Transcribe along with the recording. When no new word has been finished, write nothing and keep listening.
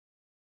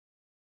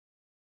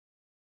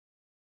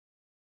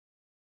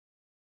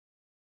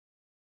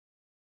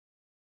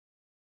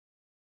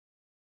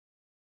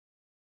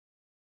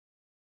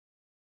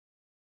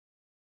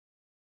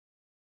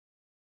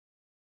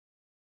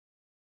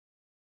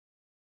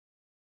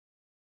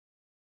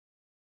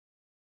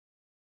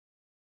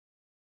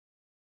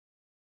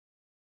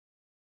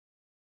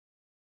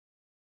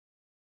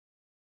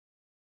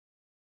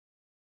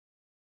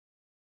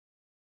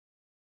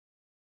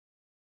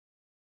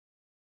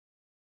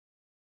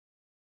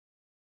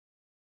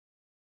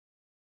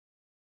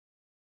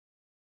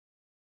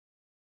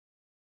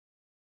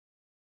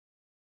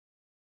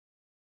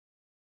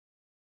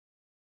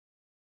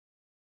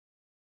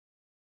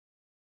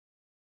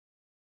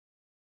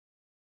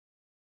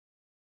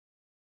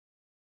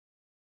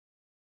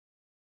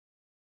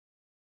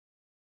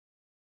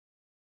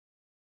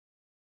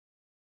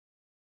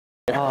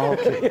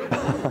Okay.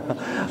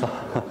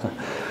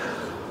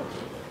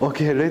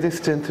 Okay, ladies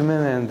and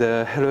gentlemen, and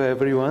hello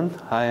everyone.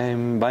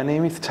 My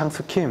name is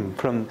Chang-Soo Kim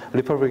from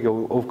Republic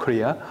of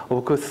Korea,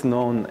 of course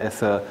known as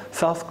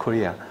South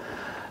Korea.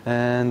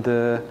 And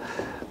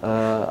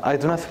I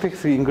do not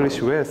speak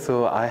English well,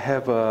 so I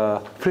have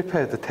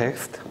prepared the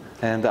text,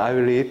 and I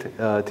will read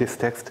this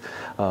text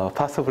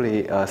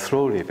possibly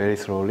slowly, very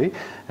slowly.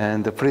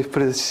 And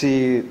please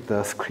see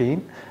the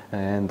screen.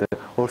 And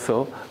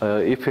also,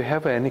 if you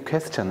have any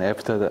question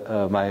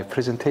after my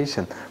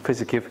presentation,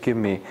 please give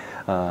me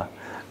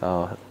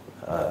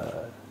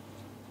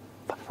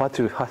what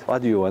do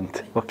you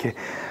want? Okay.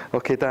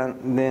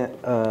 Then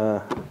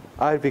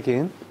I'll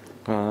begin.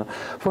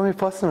 For me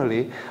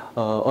personally,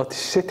 a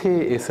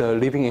city is a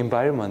living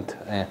environment,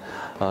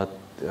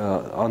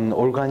 an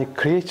organic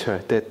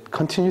creature that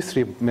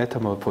continuously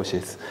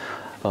metamorphoses.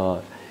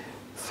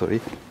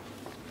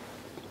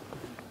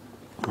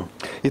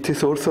 It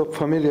is also a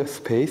familiar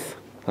space,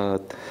 a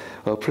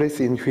place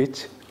in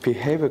which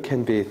behavior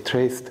can be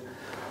traced.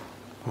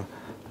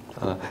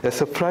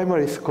 As a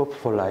primary scope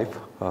for life,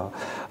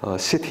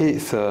 city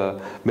is a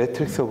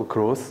matrix of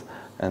growth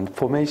and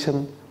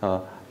formation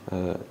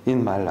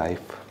in my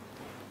life.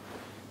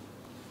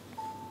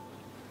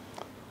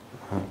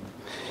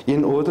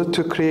 In order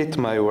to create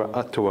my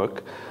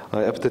artwork,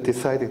 after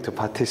deciding to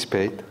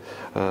participate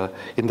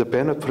in the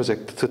Banner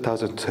Project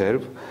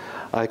 2012,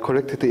 I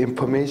collected the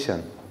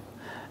information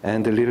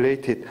and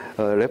related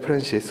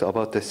references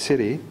about the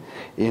city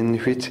in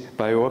which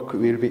my work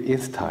will be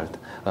installed,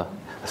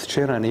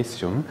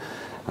 Nissum.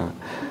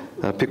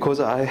 Because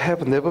I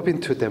have never been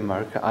to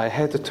Denmark, I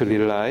had to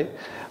rely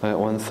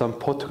on some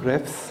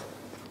photographs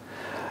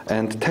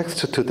and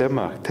text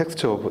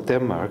of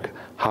Denmark.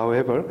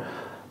 However,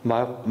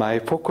 my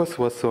focus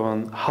was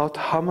on how to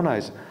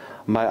harmonize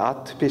my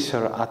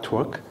artificial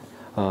artwork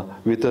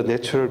with the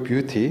natural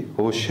beauty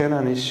of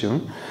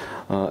Nissum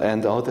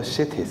and other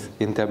cities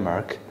in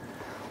Denmark.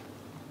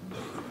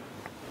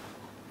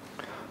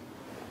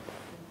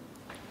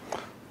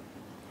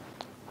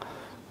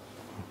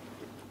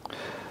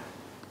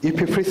 If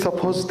we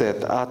presuppose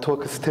that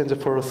artwork stands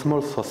for a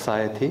small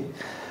society,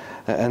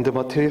 and the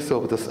materials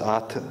of this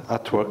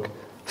artwork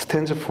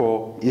stands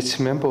for each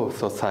member of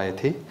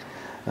society,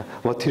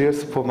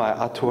 materials for my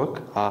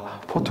artwork are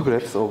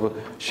photographs of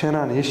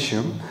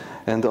Nissum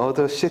and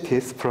other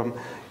cities from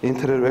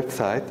internet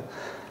website.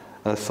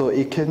 So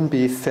it can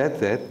be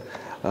said that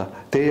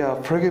they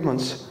are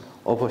fragments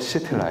of a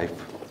city life.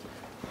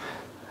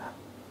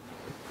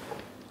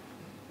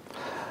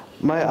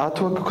 My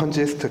artwork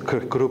consists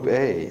of Group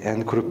A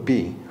and Group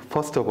B.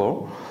 First of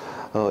all,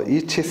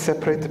 each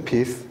separate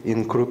piece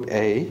in Group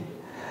A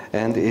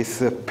and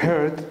is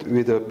paired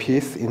with a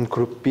piece in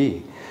Group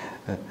B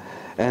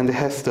and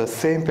has the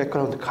same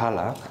background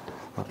color.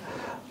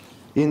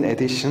 In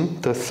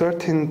addition, the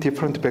 13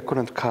 different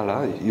background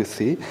color you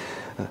see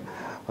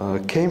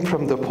came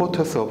from the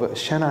photos of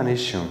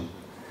Nissum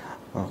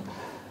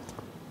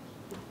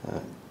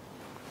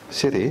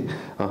city.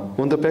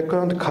 On the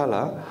background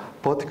color,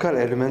 vertical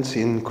elements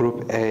in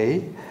Group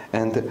A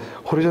and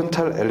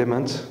horizontal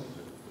elements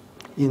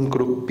in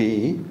Group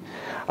B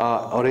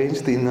are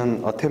arranged in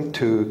an attempt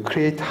to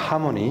create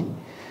harmony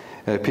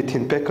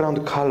between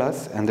background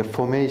colors and the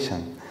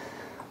formation.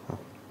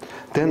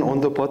 Then on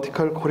the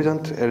vertical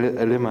horizontal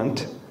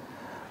element,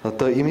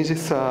 the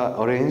images are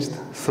arranged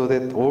so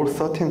that all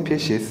 13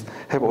 pieces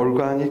have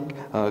organic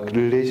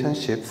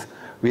relationships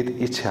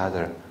with each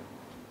other.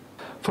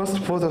 First,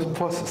 for the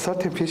first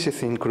 13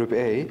 pieces in Group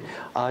A,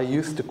 I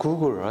used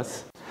Google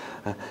Earth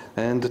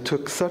and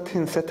took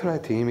 13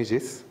 satellite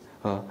images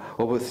of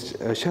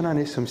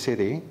Nissum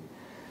city.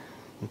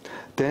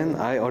 Then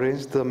I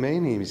arranged the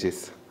main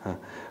images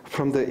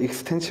from the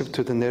extensive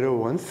to the narrow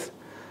ones,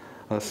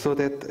 so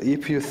that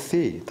if you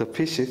see the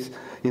pieces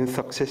in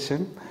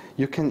succession,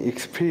 you can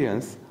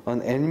experience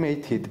an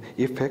animated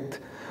effect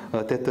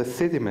that the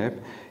city map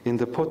in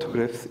the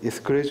photographs is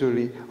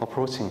gradually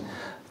approaching.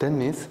 That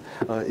means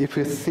if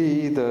you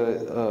see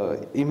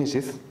the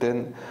images,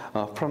 then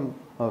from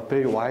a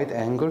very wide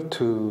angle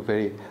to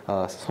very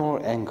small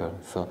angle.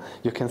 So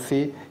you can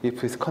see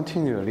if it's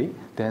continually,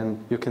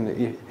 then you can,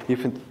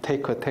 if you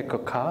take a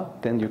car,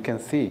 then you can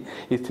see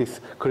it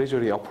is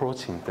gradually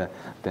approaching.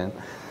 Then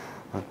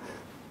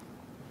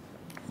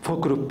for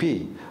Group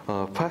B,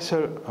 12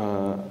 partial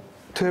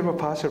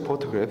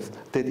photographs,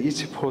 that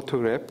each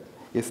photograph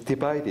is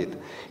divided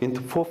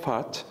into 4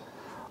 parts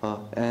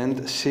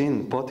and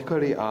seen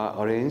vertically are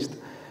arranged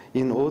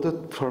in order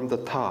from the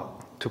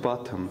top to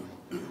bottom.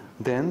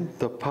 Then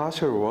the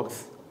partial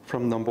works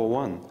from number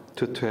 1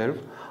 to 12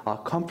 are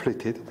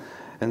completed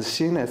and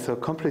seen as a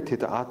completed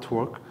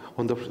artwork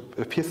on the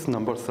piece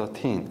number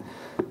 13.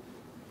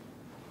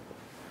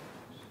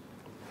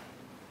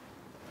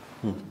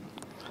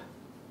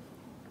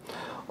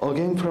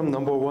 Again, from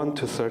number 1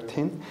 to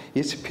 13,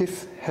 each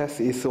piece has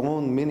its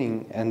own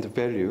meaning and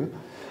value,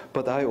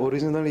 but I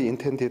originally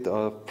intended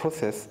a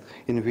process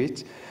in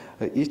which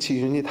each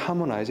unit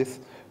harmonizes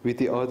with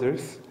the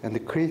others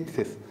and creates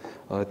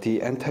the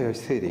entire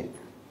city.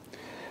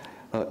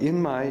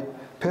 In my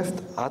past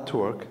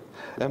artwork,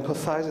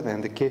 emphasized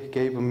and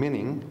gave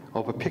meaning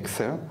of a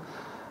pixel,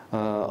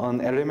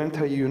 an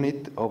elementary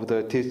unit of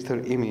the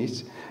digital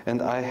image,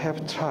 and I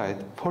have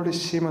tried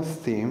polysemous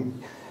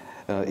theme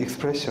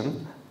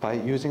expression by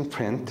using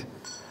print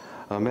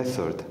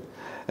method,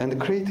 and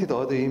created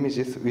other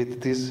images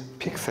with these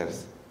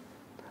pixels.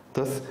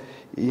 Thus,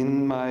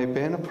 in my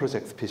banner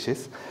project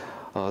species,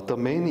 the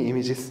main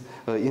images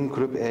in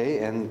group A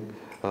and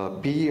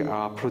B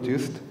are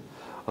produced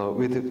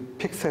with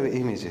pixel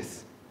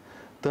images.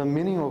 The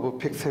meaning of a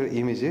pixel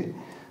image,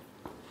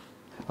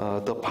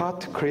 the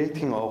part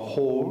creating a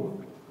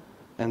whole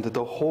and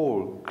the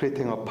whole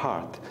creating a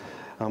part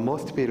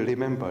must be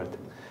remembered.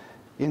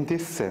 In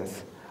this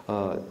sense,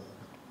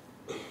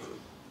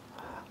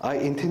 I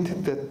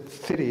intended that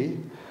city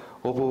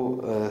of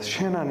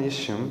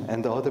Nissum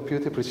and the other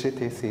beautiful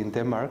cities in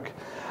Denmark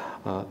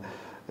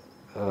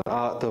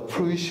are the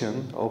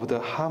fruition of the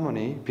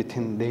harmony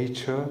between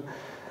nature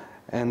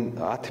and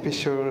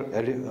artificial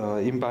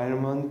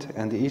environment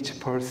and each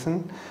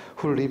person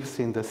who lives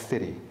in the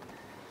city.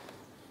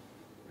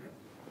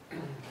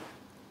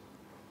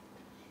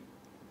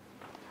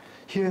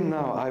 Here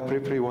now, I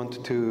briefly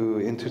want to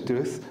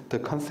introduce the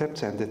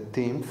concepts and the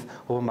themes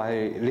of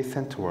my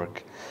recent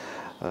work.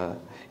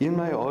 In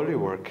my early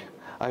work,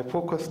 I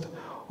focused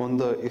on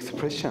the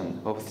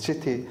expression of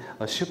city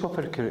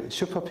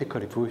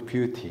superficial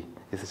beauty.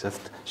 It's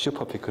just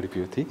superficial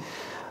beauty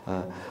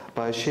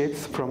by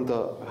shapes from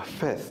the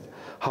past.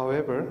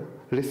 However,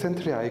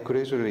 recently I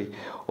gradually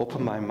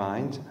opened my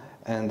mind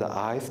and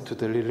eyes to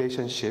the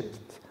relationships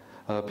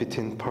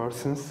between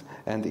persons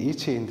and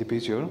each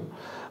individual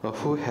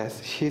who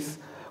has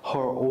her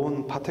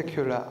own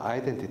particular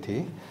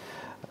identity.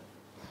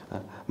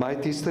 My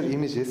digital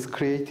images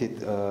created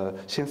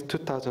since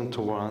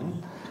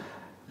 2001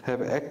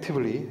 have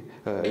actively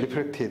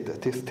reflected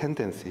this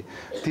tendency.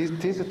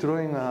 This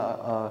drawing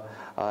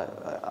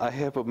I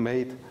have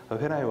made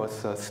when I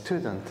was a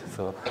student,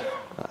 so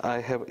I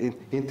have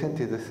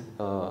intended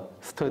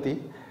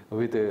study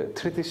with the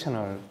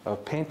traditional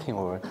painting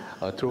or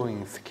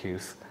drawing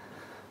skills.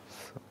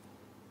 So,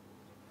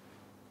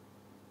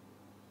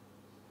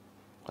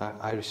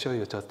 I'll show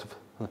you just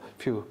a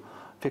few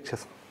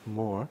pictures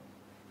more.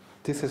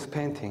 This is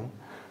painting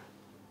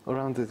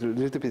around a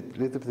little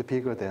bit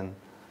bigger than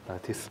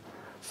this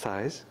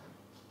size.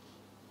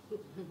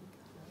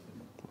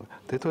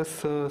 That was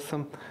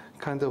some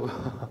kind of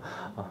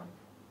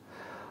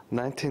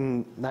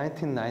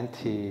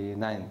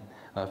 1999,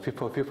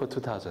 before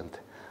 2000.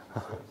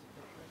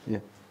 Yeah.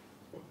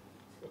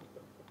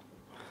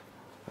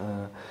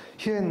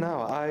 Here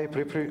now, I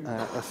prepare.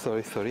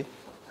 Sorry.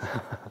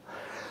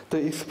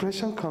 The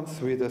expression comes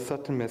with a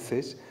certain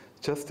message,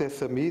 just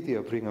as a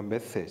media bring a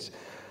message.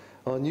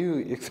 A new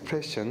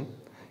expression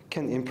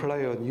can imply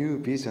a new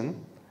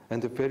vision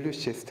and a value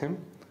system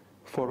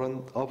for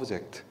an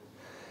object.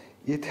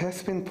 It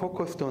has been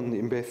focused on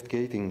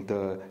investigating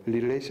the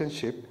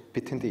relationship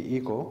between the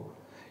ego,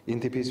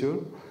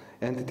 individual,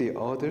 and the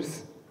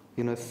others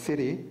in a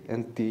city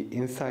and the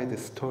inside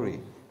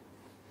story.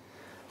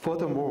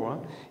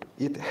 Furthermore,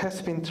 it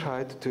has been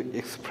tried to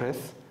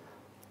express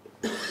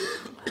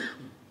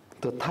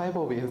the type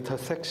of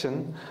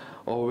intersection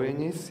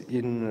awareness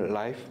in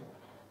life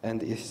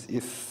and its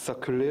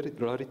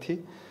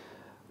circularity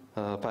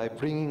by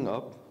bringing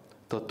up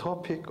the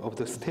topic of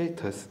the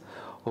status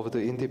of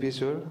the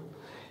individual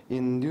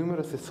in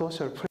numerous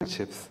social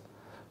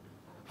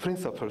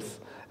principles,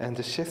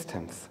 and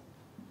systems.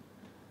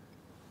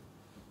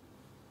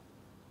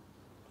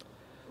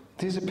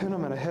 This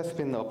phenomenon has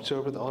been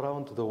observed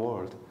around the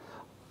world.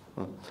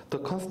 The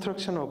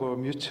construction of a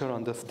mutual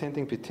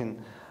understanding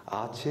between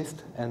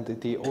artist and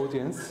the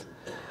audience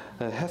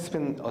has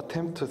been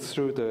attempted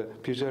through the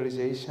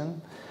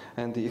visualization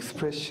and the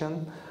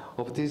expression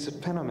of these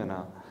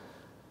phenomena.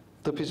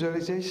 The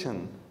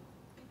visualization,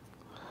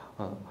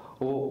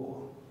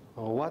 or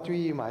what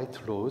we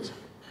might lose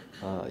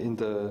in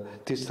the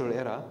digital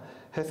era,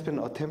 has been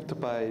attempted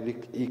by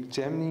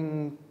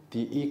examining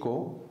the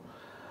ego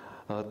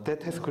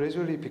that has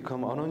gradually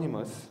become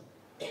anonymous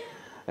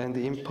and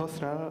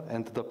impersonal,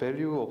 and the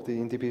value of the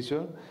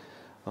individual,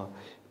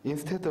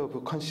 instead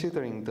of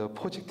considering the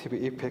positive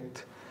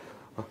effect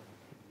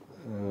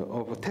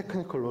of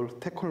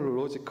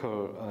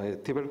technological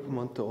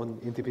development on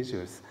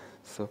individuals.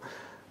 So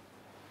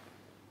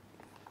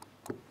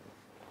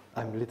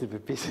I'm a little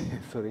bit busy,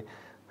 sorry.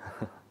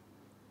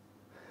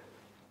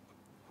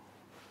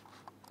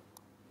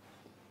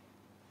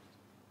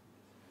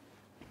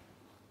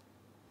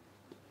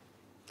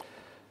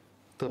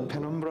 The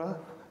penumbra,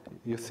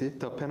 you see,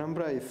 the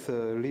penumbra is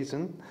a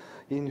region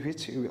in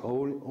which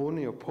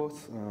only a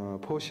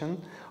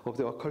portion of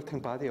the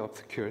occulting body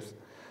obscures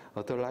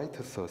the light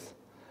source.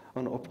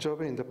 An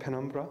observer in the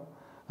penumbra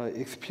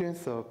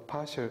experiences a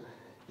partial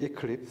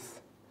eclipse.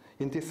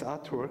 In these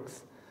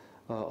artworks,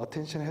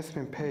 attention has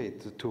been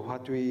paid to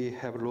what we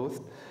have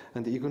lost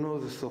and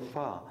ignored so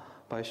far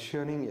by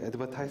shunning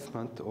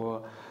advertisement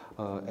or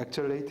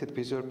accelerated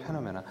visual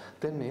phenomena.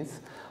 That means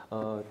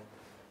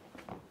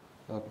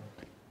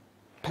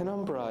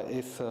penumbra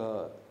is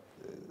a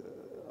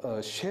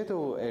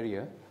shadow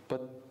area,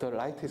 but the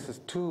light is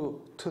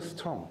too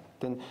strong.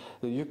 Then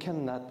you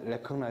cannot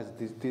recognize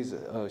this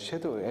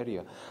shadow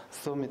area.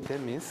 So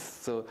that means,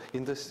 so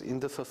in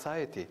the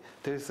society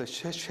there is a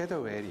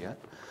shadow area,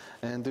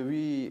 and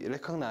we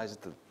recognize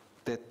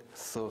that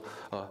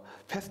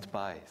passed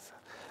by.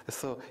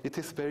 So it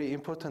is very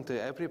important.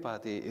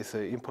 Everybody is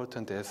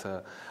important as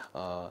a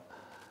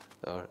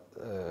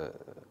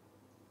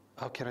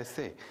how can I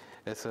say,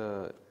 as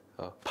a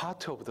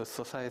part of the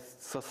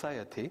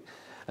society.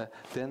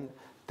 Then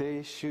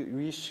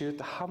we should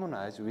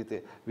harmonize with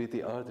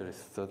the others.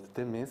 So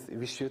that means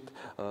we should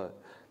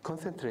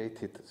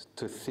concentrate it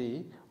to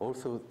see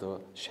also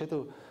the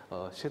shadow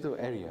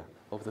area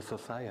of the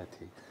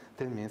society.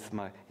 That means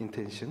my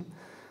intention.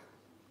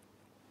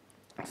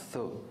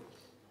 So,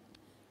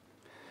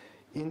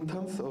 in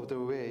terms of the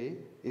way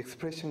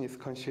expression is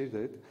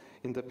considered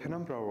in the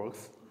penumbra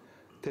works,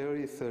 there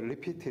is a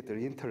repeated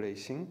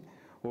interlacing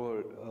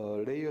or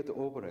layered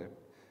overlap.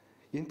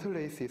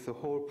 Interlace is a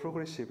whole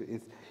progressive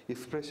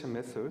expression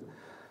method,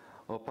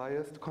 a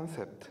biased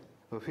concept,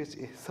 which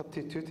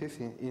substitutes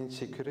in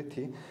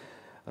security,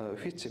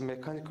 which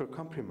mechanical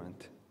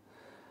complement.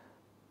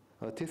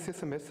 This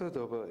is a method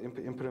of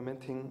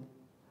implementing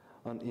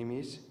an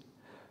image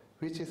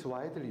which is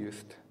widely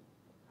used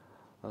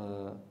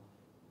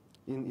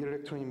in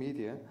electronic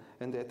media,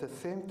 and at the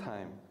same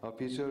time, a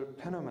visual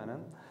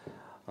phenomenon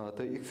that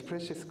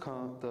expresses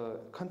the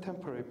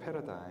contemporary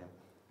paradigm.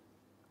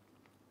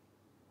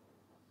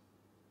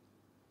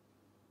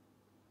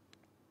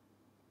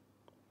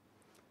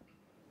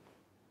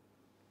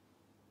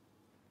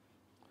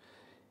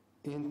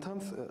 In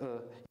terms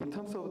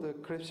of the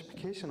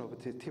classification of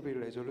the TV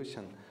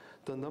resolution,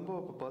 the number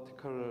of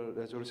vertical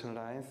resolution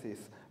lines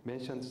is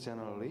mentioned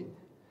generally.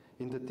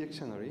 In the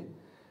dictionary,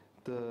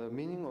 the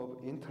meaning of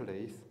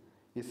interlace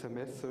is a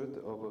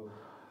method of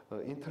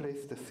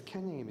interlaced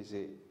scanning image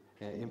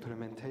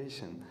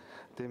implementation.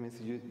 That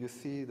means you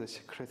see the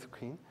secret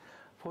screen.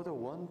 For the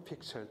one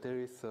picture, there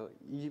is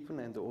even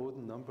and odd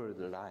numbered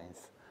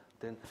lines.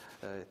 Then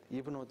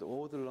even with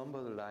odd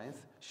numbered lines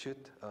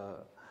should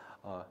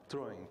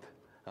drawing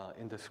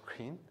in the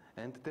screen,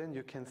 and then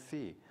you can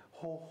see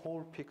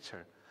whole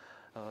picture.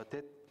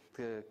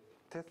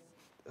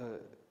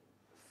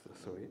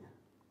 Sorry.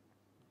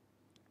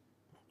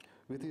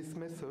 With this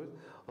method,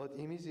 an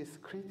image is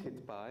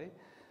created by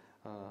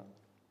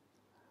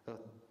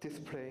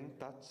displaying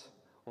dots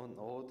on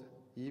odd,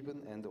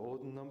 even, and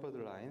odd numbered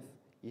lines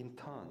in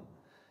turn,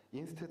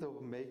 instead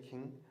of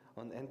making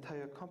an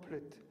entire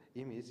complete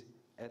image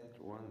at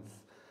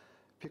once.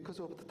 Because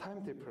of the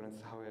time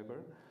difference,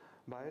 however,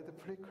 mild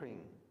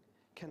flickering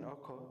can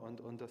occur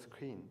on the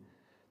screen.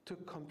 To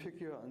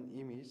configure an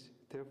image,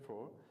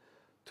 therefore,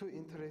 two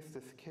interlaced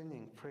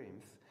scanning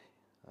frames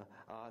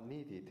are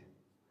needed.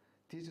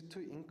 These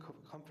two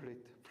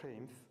incomplete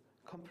frames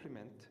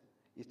complement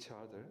each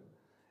other,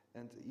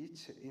 and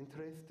each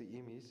interlaced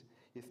image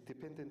is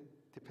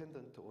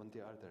dependent on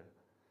the other,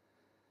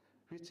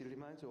 which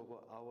reminds of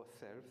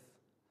ourselves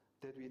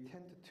that we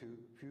tend to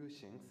view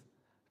things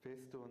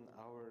based on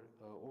our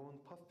own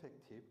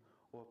perspective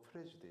or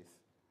prejudice.